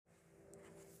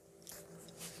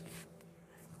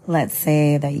let's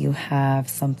say that you have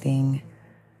something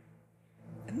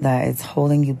that is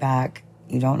holding you back.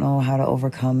 You don't know how to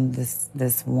overcome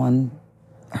this one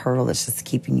hurdle that's just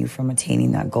keeping you from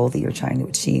attaining that goal that you're trying to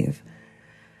achieve.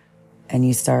 And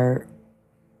you start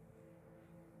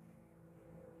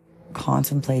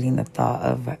contemplating the thought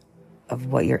of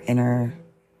what your inner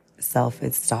self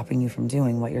is stopping you from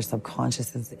doing, what your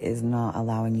subconscious is not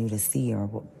allowing you to see.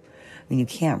 You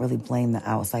can't really blame the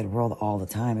outside world all the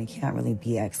time. It can't really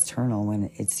be external when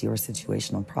it's your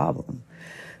situational problem.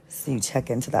 So you check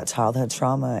into that childhood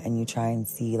trauma and you try and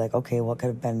see, like, okay, what could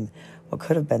have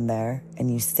been there,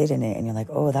 and you sit in it and you're like,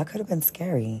 oh, that could have been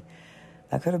scary.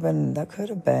 That could have been,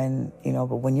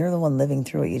 but when you're the one living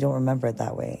through it, you don't remember it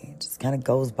that way. It just kind of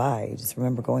goes by. You just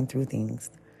remember going through things.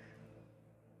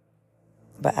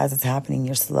 But as it's happening,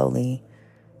 you're slowly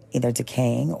either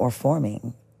decaying or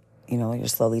forming. You're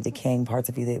slowly decaying parts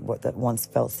of you that once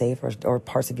felt safe, or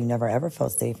parts of you never ever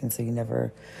felt safe. And so you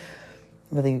never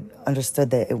really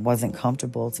understood that it wasn't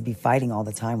comfortable to be fighting all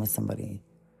the time with somebody.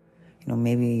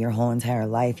 Maybe your whole entire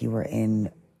life you were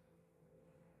in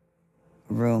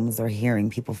rooms or hearing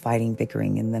people fighting,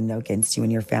 bickering, and then against you,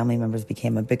 and your family members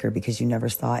became a bicker because you never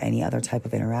saw any other type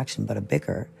of interaction but a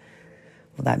bicker.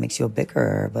 Well, that makes you a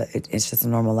bickerer, but it's just a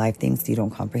normal life thing, so you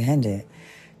don't comprehend it.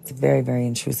 It's very, very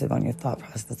intrusive on your thought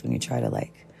process when you try to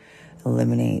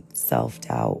eliminate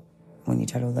self-doubt, when you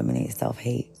try to eliminate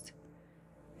self-hate.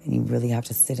 And you really have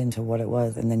to sit into what it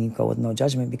was, and then you go with no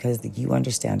judgment because you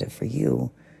understand it for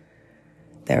you.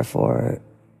 Therefore,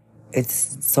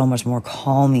 it's so much more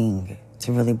calming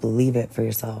to really believe it for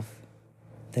yourself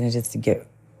than it is to get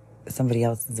somebody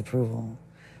else's approval,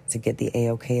 to get the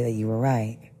A-okay that you were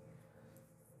right.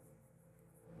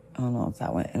 I don't know if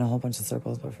that went in a whole bunch of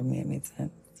circles, but for me it made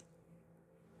sense.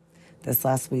 This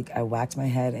last week, I whacked my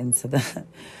head into the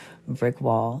brick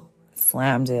wall,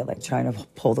 slammed it, trying to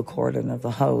pull the cord in of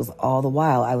the hose. All the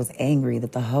while, I was angry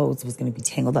that the hose was going to be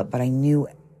tangled up, but I knew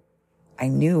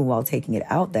while taking it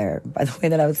out there, by the way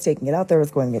that I was taking it out there, it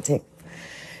was going to get tangled.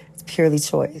 It's purely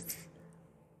choice.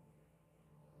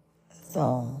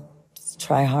 So just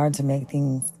try hard to make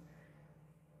things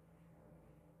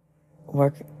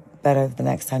work better the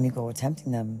next time you go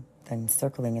attempting them than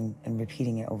circling and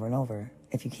repeating it over and over,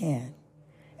 if you can.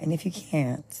 And if you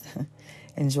can't,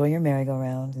 enjoy your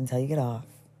merry-go-round until you get off.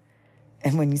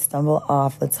 And when you stumble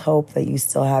off, let's hope that you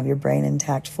still have your brain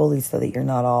intact fully so that you're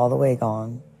not all the way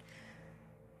gone.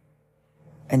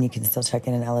 And you can still check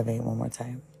in and elevate one more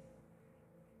time.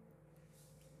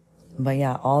 But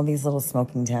yeah, all these little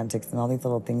smoking tactics and all these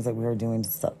little things that we were doing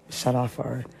to shut off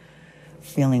our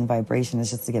feeling vibration is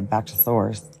just to get back to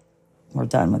source.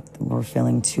 We're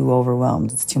feeling too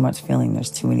overwhelmed. It's too much feeling.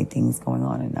 There's too many things going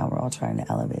on, and now we're all trying to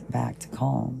elevate back to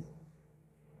calm.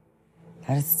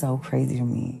 That is so crazy to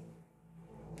me.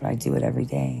 But I do it every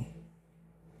day.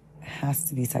 It has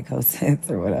to be psychosis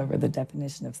or whatever, the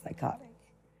definition of psychotic.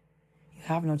 You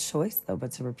have no choice, though,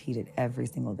 but to repeat it every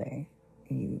single day.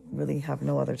 You really have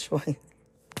no other choice.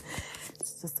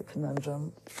 It's just a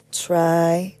conundrum.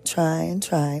 Try, and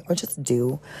try, or just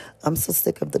do. I'm so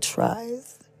sick of the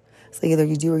tries. So either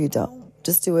you do or you don't.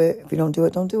 Just do it. If you don't do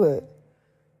it, don't do it.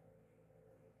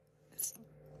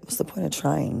 What's the point of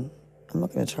trying? I'm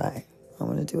not going to try. I'm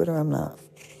going to do it or I'm not.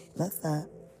 That's that.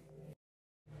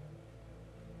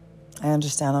 I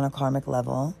understand on a karmic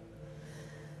level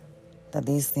that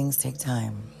these things take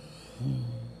time.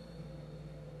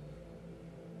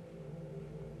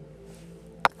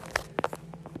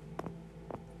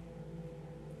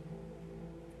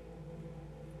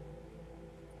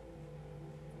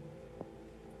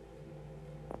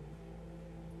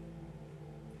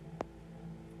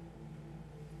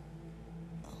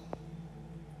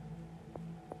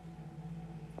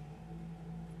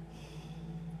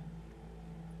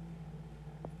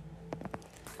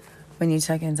 When you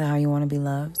check into how you want to be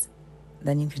loved,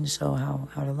 then you can show how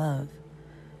to love.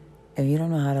 If you don't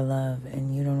know how to love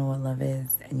and you don't know what love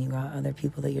is, and you got other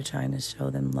people that you're trying to show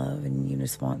them love and you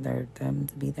just want them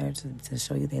to be there to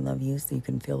show you they love you so you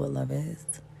can feel what love is,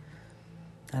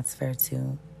 that's fair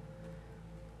too.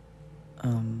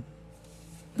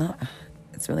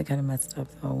 It's really kind of messed up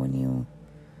though when you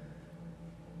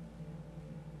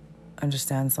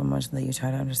understand so much that you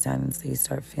try to understand, and so you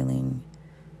start feeling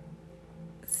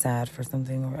sad for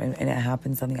something, and it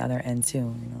happens on the other end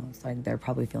too. It's like they're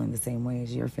probably feeling the same way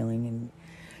as you're feeling, and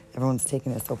everyone's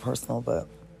taking it so personal, but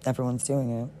everyone's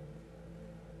doing it.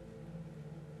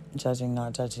 Judging,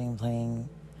 not judging, playing.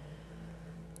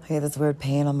 I get this weird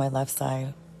pain on my left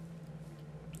side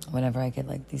whenever I get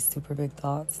these super big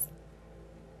thoughts.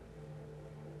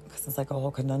 because it's like a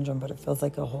whole conundrum, but it feels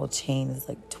like a whole chain is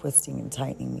like twisting and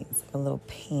tightening me. It's like a little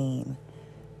pain,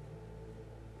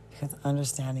 because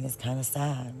understanding is kind of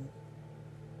sad.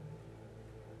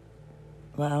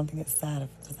 But I don't think it's sad if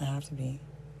it doesn't have to be.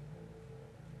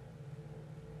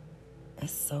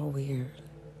 It's so weird.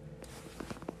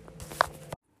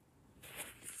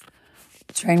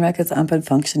 Trainwreck is up and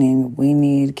functioning. We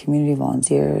need community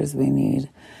volunteers. We need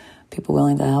people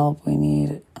willing to help. We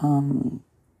need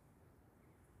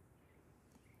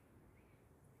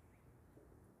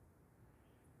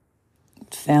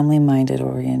family-minded,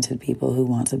 oriented people who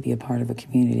want to be a part of a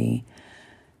community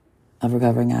of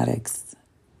recovering addicts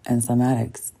and some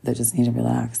addicts that just need to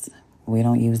relax. We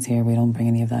don't use here. We don't bring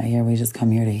any of that here. We just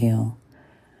come here to heal.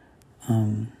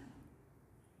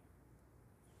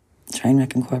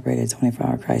 Trainwreck Incorporated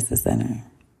 24-Hour Crisis Center.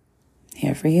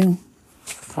 Here for you.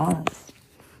 Call us.